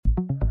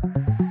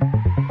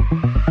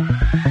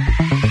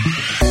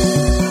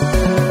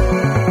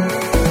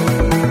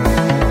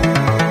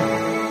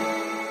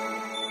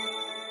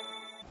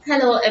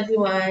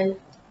everyone.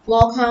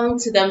 Welcome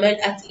to the Med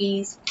at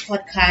Ease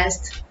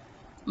podcast.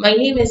 My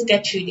name is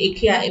Gertrude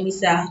Ekia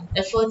Emisa,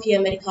 a fourth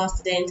year medical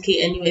student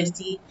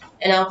KNUST,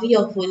 and I'll be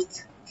your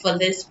host for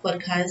this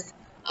podcast.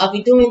 I'll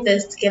be doing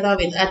this together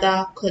with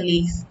other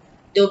colleagues.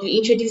 They'll be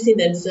introducing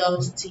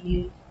themselves to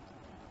you.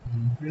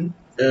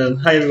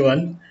 Hi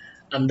everyone,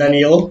 I'm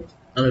Daniel.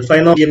 I'm a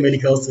final year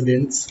medical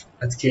student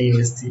at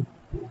KUST.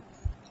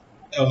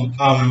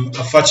 I'm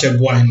Afache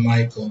Bwine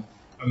Michael.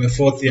 I'm a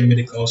fourth year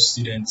medical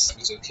student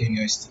at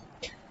KNUST.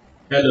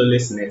 Hello,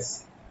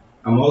 listeners.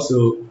 I'm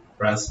also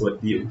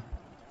Ransford Dio,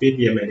 fifth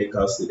year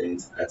medical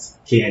student at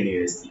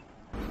KNUST.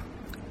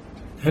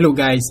 Hello,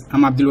 guys.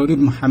 I'm Abdulwadud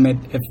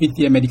Mohammed, a fifth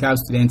year medical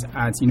student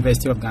at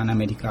University of Ghana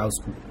Medical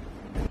School.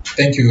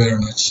 Thank you very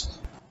much.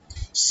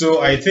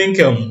 So I think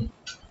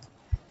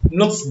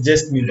not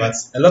just me, but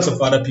a lot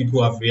of other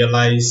people have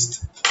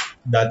realized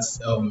that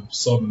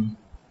some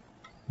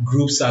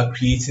groups are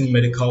creating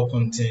medical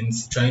content,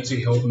 trying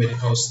to help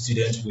medical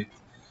students with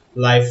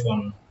life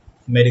on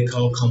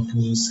medical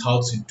campus,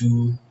 how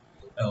to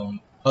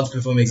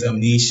perform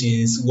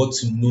examinations, what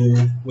to know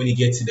when you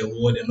get to the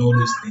ward, and all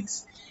those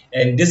things.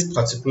 And this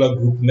particular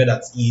group, Med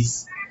at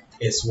Ease,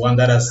 is one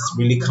that has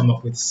really come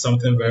up with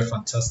something very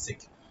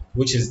fantastic,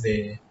 which is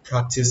the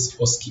Practice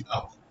OSCE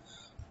app.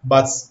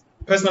 But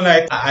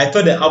personally, I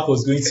thought the app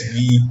was going to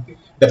be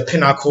the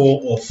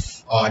pinnacle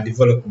of our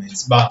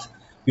developments, but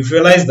we've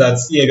realized that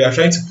we are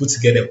trying to put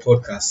together a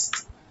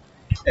podcast,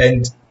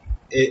 and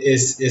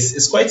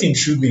it's quite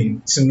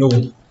intriguing to know.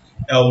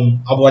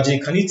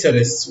 Abuaje, can you tell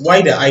us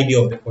why the idea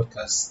of the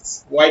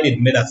podcast? Why did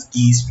Med at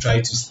Ease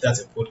try to start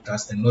a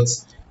podcast and not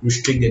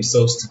restrict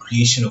themselves to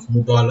creation of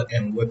mobile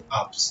and web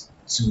apps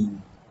to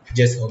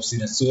just help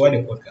students? So why the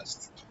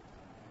podcast?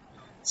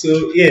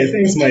 So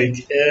thanks,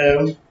 Mike.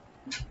 I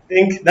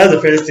think that's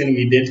the first thing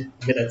we did.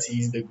 Med at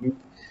Ease, the group.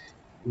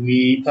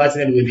 We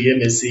partnered with the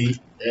MSc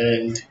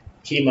and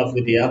came up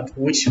with the app,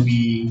 which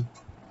we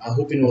are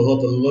hoping will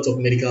help a lot of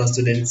medical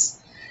students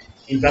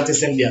in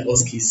practicing their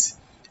OSCEs.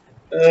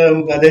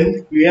 But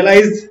then we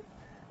realized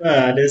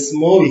there's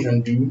more we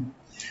can do.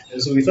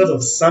 And so we thought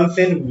of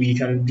something we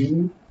can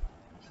do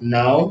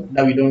now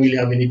that we don't really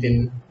have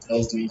anything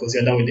else doing because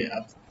we're done with the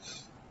app.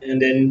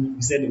 And then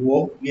we said,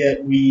 well,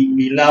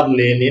 we love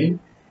learning.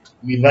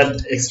 We've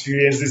had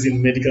experiences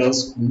in medical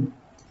school.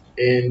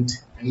 And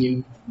I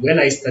mean, when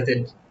I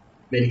started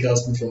medical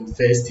school from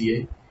first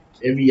year,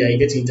 every year I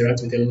get to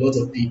interact with a lot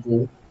of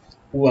people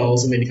who are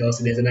also medical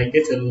students, and I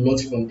get a lot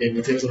from them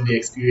in terms of their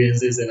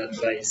experiences and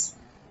advice.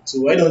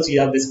 So why don't we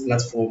have this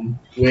platform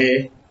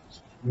where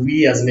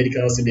we as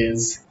medical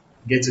students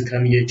get to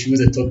come here, choose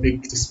a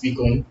topic to speak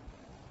on,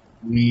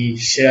 we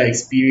share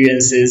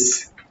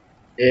experiences,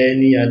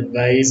 any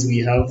advice we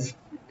have,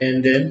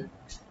 and then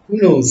who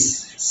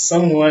knows,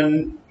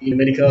 someone in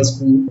medical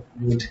school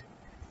would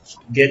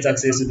get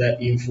access to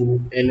that info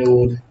and it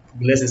would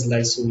bless his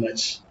life so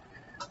much.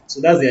 So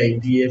that's the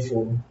idea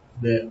for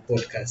the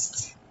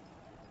podcast.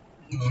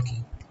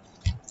 Okay.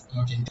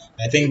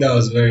 I think that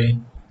was very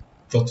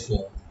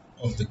thoughtful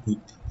of the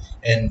group,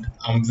 and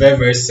I'm very,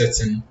 very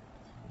certain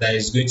that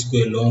it's going to go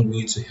a long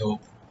way to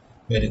help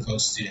medical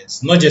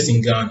students, not just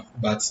in Ghana,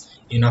 but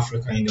in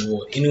Africa, in the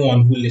world.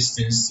 Anyone who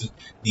listens to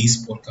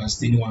these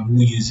podcasts, anyone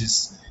who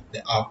uses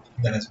the app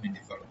that has been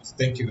developed.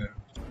 Thank you very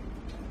much.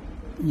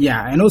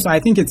 Yeah, and also I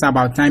think it's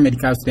about time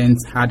medical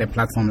students had a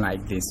platform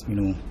like this,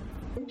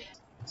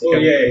 So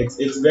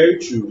it's very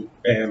true.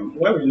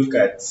 When we look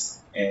at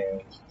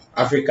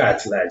Africa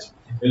at large,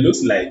 it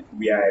looks like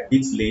we are a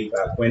bit laid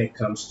back when it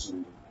comes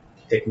to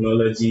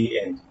technology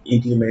and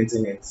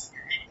implementing it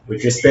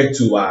with respect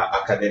to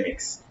our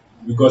academics.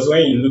 Because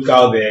when you look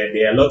out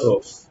there are a lot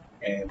of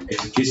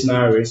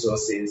educational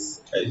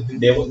resources.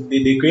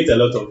 They create a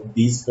lot of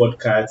these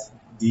podcasts,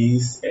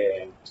 these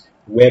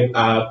web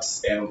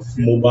apps and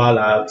mobile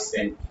apps,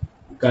 and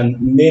you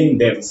can name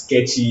them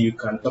sketchy. You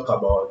can talk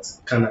about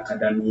Khan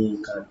Academy,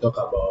 you can talk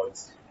about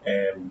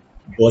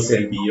Boss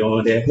and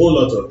Beyond, a whole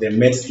lot of them,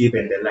 Medscape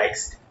and the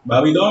likes.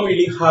 But we don't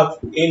really have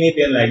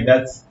anything like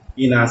that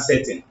in our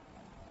setting.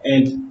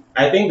 And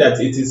I think that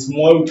it is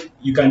more,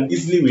 you can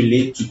easily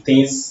relate to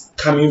things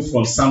coming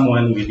from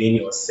someone within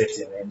your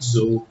setting. And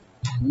so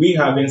we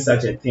having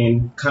such a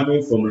thing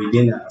coming from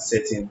within our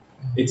setting,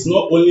 it's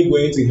not only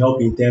going to help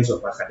in terms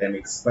of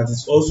academics, but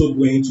it's also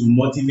going to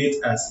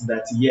motivate us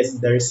that yes,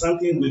 there is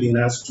something within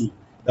us too,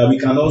 that we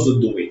can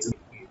also do it.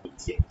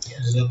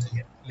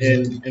 Exactly.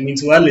 And I mean,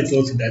 to add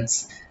little to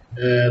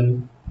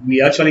that,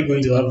 we're actually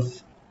going to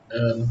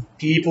have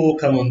people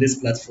come on this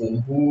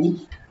platform who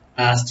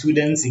are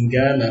students in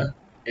Ghana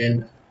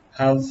and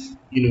have,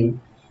 been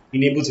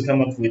able to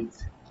come up with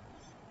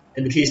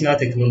educational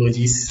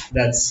technologies,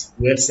 that's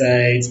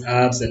websites,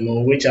 apps, and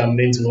more, which are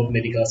meant to help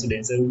medical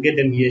students. And we'll get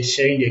them here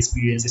sharing their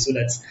experiences so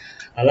that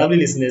our lovely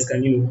listeners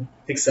can,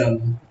 pick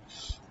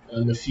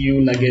a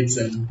few nuggets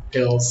and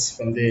pearls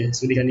from there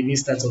so they can even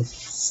start off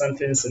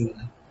something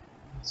similar.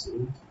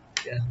 So,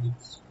 yeah.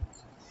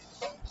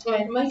 All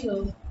right,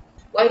 Michael,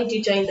 why did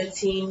you join the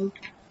team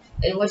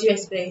and what do you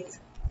expect?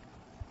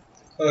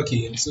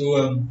 Okay,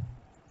 so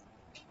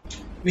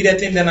with the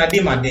thing, then I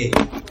did my day.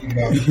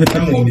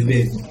 I'm on the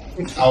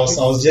bed. I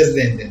was just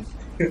there and then.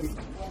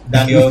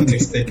 Daniel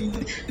texted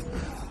me,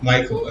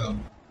 Michael,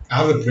 I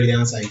have a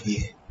brilliant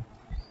idea.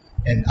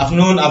 And I've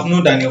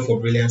known Daniel for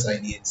brilliant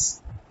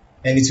ideas.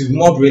 And it will be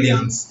more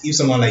brilliant if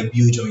someone like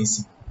Bill joins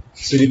him.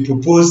 So they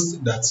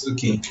proposed that,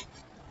 okay,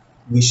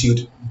 we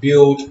should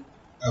build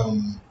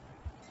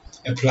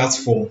a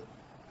platform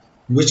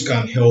which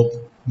can help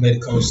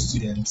medical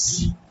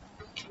students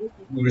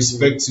with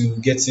respect to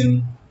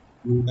getting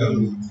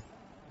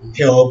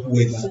help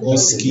with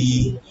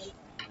OSCE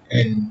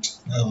and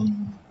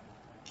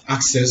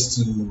access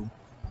to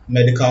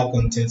medical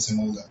contents and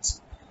all that.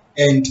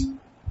 And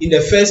in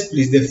the first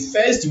place, the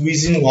first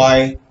reason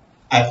why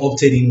I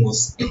opted in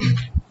was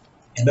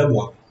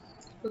Ebebwa.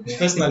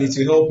 Personally,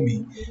 to help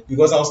me,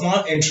 because I was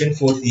now entering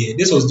fourth year.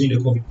 This was during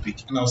the COVID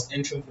break, and I was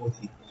entering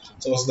fourth year.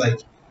 So I was like,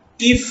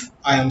 if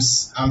I'm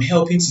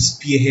helping to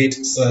spearhead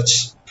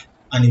such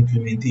an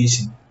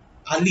implementation,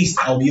 at least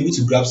I'll be able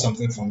to grab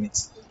something from it.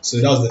 So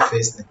that was the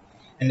first thing.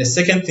 And the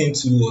second thing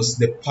too was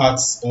the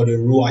parts or the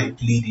role I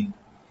played in.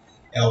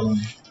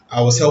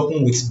 I was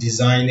helping with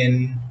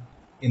designing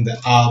in the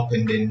app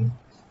and then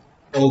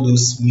all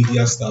those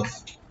media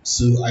stuff.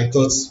 So I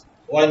thought,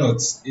 why not?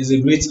 It's a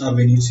great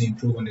avenue to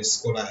improve on the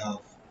skill I have.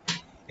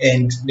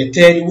 And the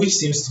third, which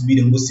seems to be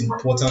the most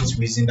important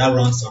reason that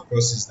runs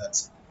across, is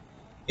that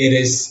it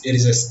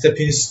is a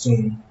stepping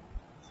stone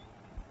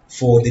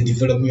for the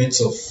development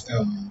of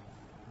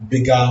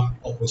bigger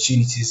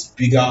opportunities,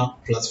 bigger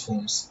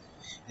platforms.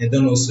 And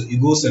then also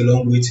it goes a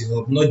long way to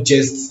help not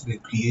just the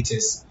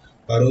creators,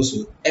 but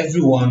also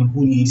everyone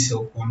who needs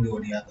help one way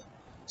or the other.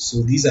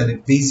 So these are the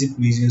basic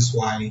reasons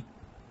why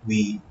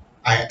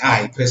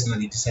I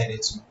personally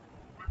decided to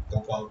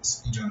help out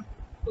John.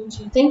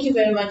 Thank you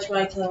very much,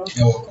 Michael.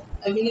 You're welcome.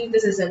 I believe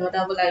this is a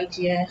notable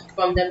idea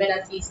from the Men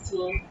at Ease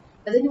team.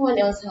 Does anyone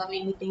else have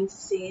anything to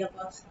say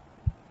about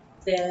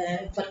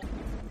the podcast?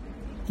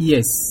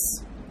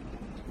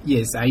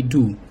 Yes, I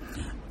do.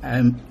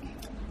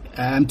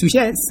 To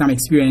share some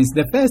experience,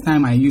 the first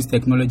time I used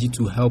technology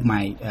to help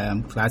my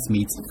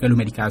classmates, fellow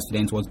medical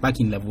students, was back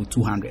in level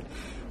 200,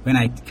 when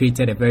I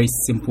created a very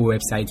simple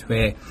website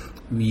where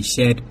we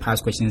shared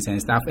past questions and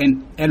stuff,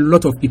 and a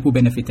lot of people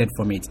benefited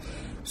from it.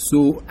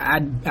 So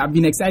I've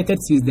been excited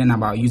since then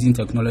about using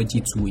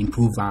technology to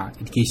improve our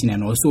education.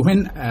 And also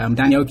when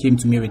Daniel came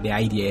to me with the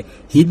idea,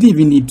 he didn't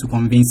even need to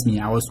convince me.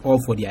 I was all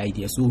for the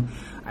idea. So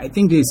I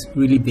think this is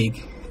really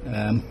big.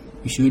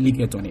 We should really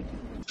get on it.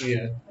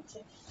 Yeah.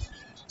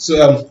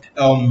 So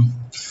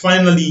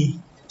finally,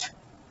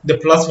 the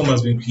platform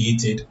has been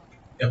created.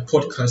 A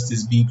podcast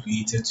is being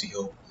created to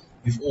help.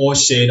 We've all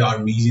shared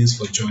our reasons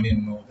for joining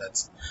and all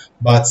that.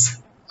 But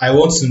I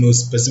want to know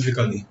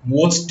specifically,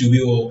 what do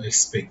we all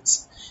expect?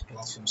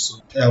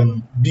 So,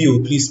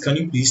 Bill, please, can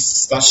you please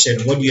start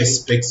sharing what do you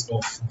expect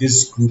of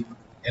this group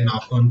and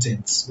our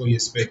content? What do you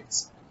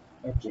expect?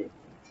 Okay.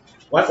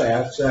 What I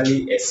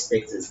actually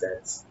expect is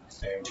that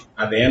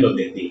at the end of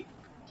the day,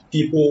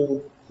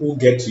 people who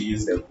get to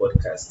use the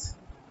podcast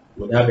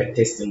would have a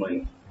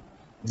testimony.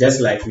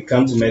 Just like we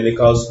come to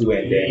medical school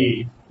and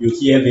then you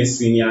hear this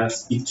senior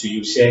speak to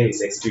you, share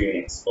his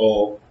experience,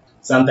 or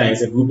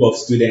sometimes a group of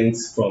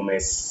students from a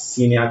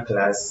senior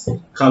class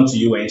come to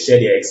you and share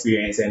their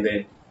experience, and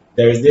then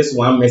there is this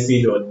one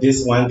message or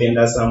this one thing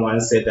that someone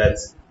said that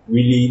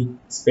really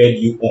spurred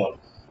you on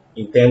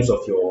in terms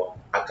of your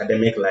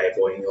academic life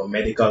or in your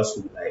medical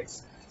school life.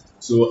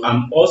 So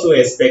I'm also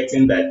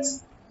expecting that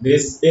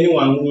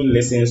anyone who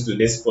listens to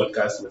this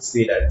podcast would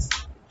say that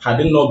had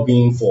it not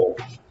been for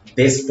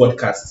this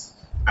podcast,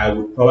 I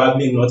would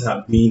probably not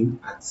have been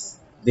at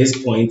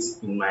this point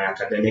in my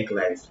academic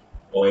life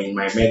or in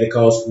my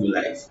medical school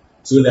life,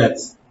 so that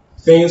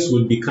things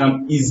will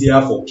become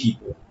easier for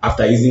people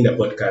after using the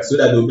podcast, so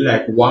that they'll be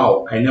like,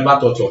 wow, I never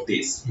thought of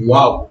this.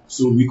 Wow,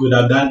 so we could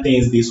have done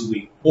things this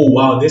way. Oh,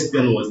 wow, this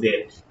thing was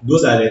there.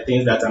 Those are the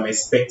things that I'm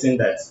expecting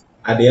that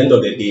at the end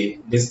of the day,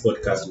 this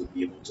podcast will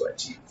be able to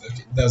achieve.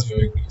 Okay, that's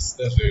very great.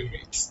 That's very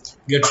great.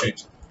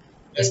 Gertrude,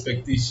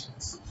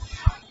 expectations.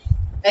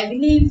 I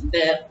believe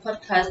the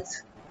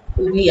podcast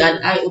will be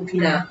an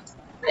eye-opener,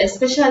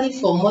 especially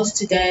for most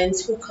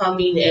students who come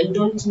in and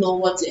don't know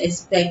what to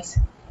expect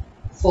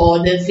for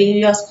the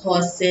various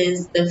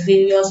courses, the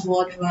various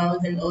ward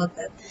rounds and all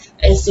that.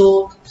 And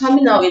so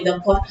coming out with the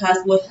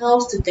podcast will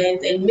help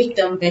students and make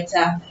them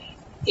better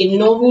in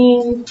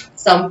knowing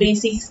some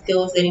basic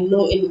skills and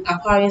in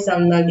acquiring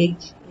some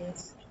knowledge.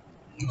 Yes.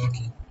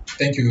 Okay.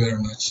 Thank you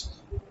very much.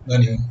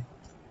 Daniel.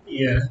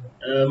 Yeah.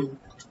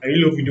 I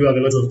really hope we do have a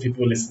lot of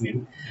people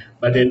listening.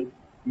 But then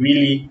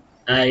really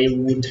I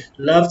would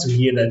love to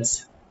hear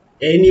that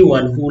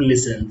anyone who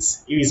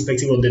listens,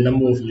 irrespective of the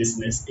number of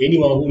listeners,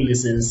 anyone who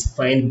listens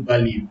find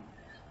value,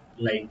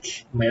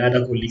 like my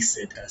other colleagues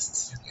said.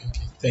 Okay,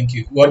 thank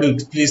you.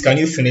 Please, can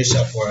you finish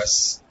up for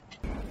us?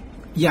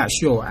 Yeah,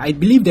 sure. I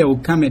believe there will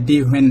come a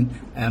day when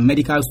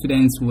medical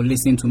students will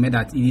listen to Med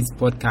at Ease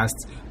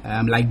podcast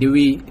like the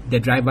way the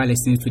driver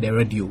listens to the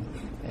radio.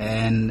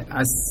 And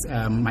as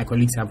my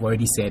colleagues have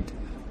already said,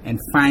 and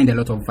find a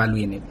lot of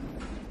value in it.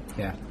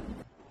 Yeah.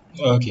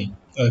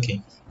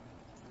 Okay.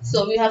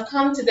 So we have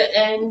come to the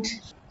end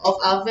of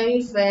our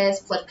very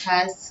first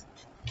podcast.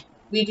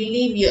 We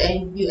believe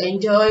you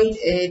enjoyed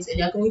it and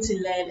you're going to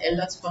learn a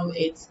lot from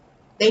it.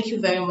 Thank you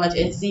very much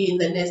and see you in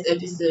the next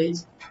episode.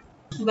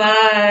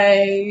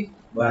 Bye.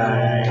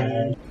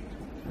 Bye.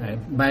 All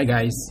right. Bye,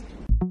 guys.